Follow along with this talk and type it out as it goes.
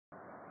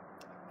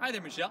Hi there,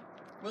 Michelle.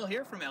 Will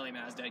here from LA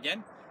Mazda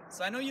again.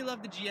 So I know you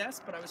love the GS,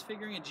 but I was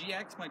figuring a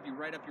GX might be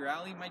right up your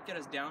alley, might get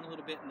us down a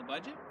little bit in the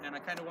budget, and I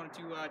kind of wanted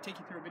to take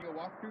you through a video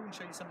walkthrough and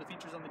show you some of the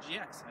features on the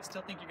GX. I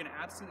still think you're going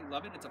to absolutely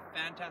love it. It's a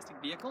fantastic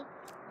vehicle,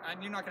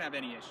 and you're not going to have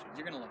any issues.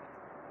 You're going to love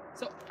it.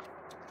 So,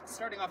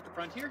 starting off the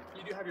front here,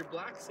 you do have your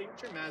black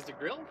signature Mazda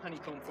grille,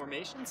 honeycomb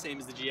formation, same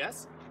as the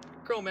GS.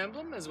 Chrome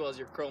emblem, as well as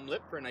your chrome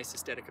lip for a nice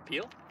aesthetic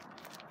appeal.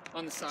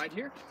 On the side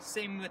here,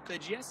 same with the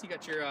GS, you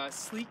got your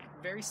sleek,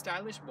 very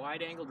stylish,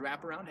 wide-angled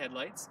wraparound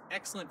headlights.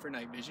 Excellent for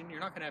night vision. You're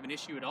not going to have an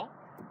issue at all.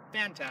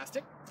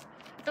 Fantastic.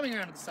 Coming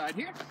around to the side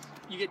here,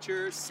 you get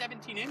your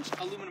 17-inch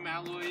aluminum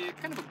alloy,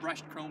 kind of a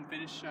brushed chrome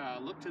finish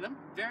look to them.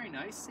 Very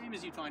nice, same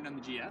as you'd find on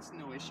the GS,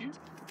 no issues.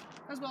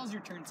 As well as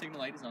your turn signal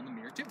light is on the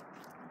mirror too.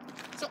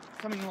 So,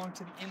 coming along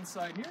to the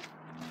inside here,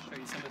 I'll show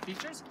you some of the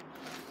features.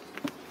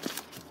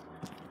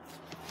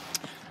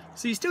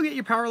 So you still get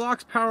your power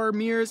locks, power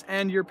mirrors,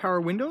 and your power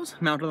windows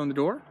mounted on the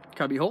door,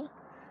 cubby hole.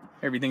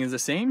 Everything is the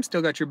same.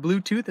 Still got your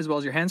Bluetooth as well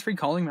as your hands-free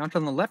calling mounted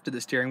on the left of the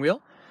steering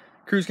wheel.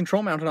 Cruise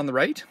control mounted on the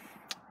right.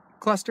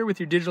 Cluster with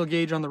your digital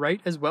gauge on the right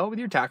as well with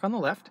your tack on the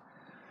left.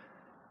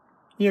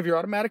 You have your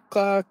automatic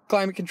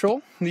climate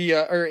control,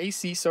 or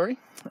AC, sorry,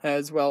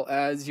 as well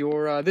as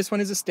your, this one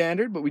is a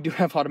standard, but we do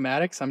have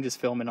automatics. I'm just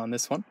filming on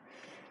this one.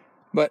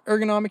 But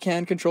ergonomic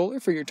hand controller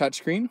for your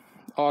touchscreen.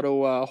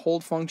 Auto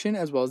hold function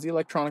as well as the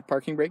electronic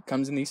parking brake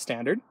comes in these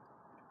standard.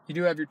 You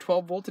do have your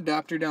 12-volt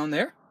adapter down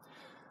there.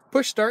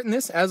 Push start in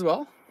this as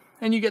well,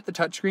 and you get the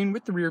touchscreen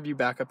with the rear view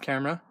backup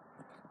camera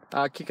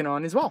kicking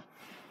on as well.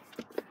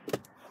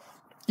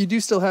 You do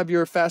still have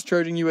your fast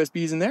charging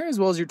USBs in there as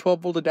well as your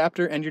 12-volt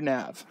adapter and your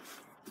nav.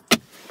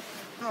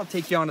 I'll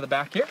take you onto the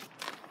back here.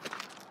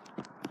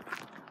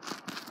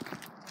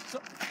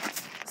 So,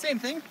 same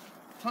thing.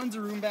 Tons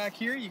of room back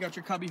here. You got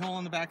your cubby hole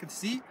on the back of the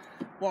seat,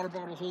 water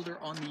bottle holder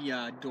on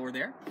the door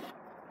there.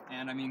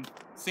 And I mean,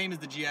 same as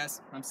the GS,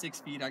 I'm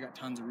 6 feet, I got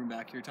tons of room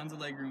back here, tons of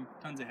leg room,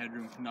 tons of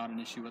headroom, not an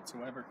issue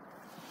whatsoever.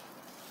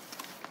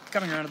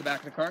 Coming around to the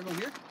back of the cargo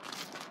here.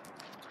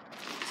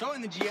 So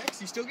in the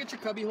GX, you still get your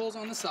cubby holes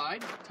on the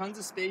side, tons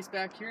of space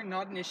back here,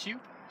 not an issue.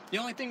 The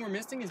only thing we're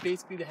missing is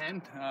basically the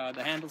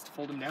handles to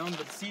fold them down,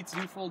 but the seats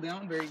do fold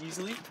down very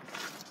easily.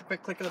 Just a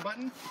quick click of the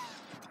button,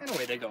 and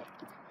away they go.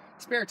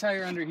 Spare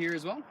tire under here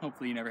as well.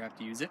 Hopefully you never have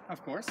to use it,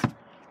 of course.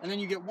 And then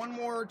you get one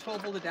more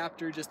 12-volt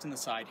adapter just in the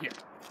side here.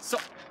 So,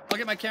 I'll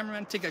get my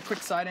cameraman to take a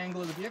quick side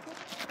angle of the vehicle.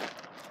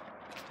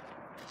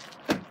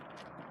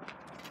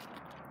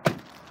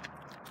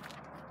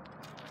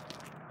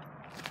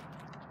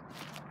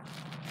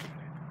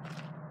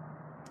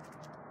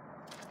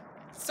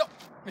 So,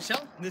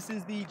 Michelle, this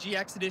is the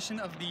GX edition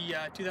of the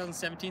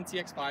 2017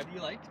 CX-5 that you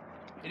liked.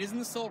 It is in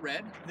the Soul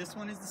Red. This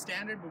one is the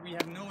standard, but we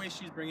have no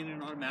issues bringing in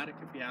an automatic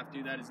if we have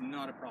to. That is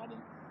not a problem.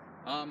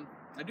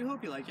 I do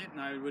hope you like it, and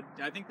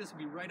I think this would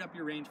be right up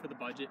your range for the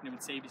budget, and it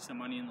would save you some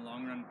money in the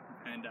long run,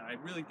 and I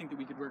really think that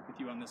we could work with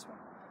you on this one.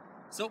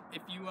 So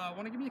if you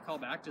want to give me a call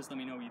back, just let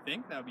me know what you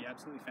think. That would be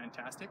absolutely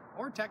fantastic.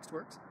 Or text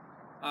works.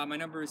 My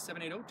number is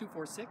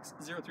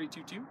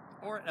 780-246-0322,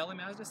 or at LA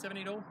Mazda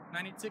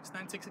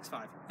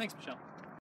 780-986-9665. Thanks, Michelle.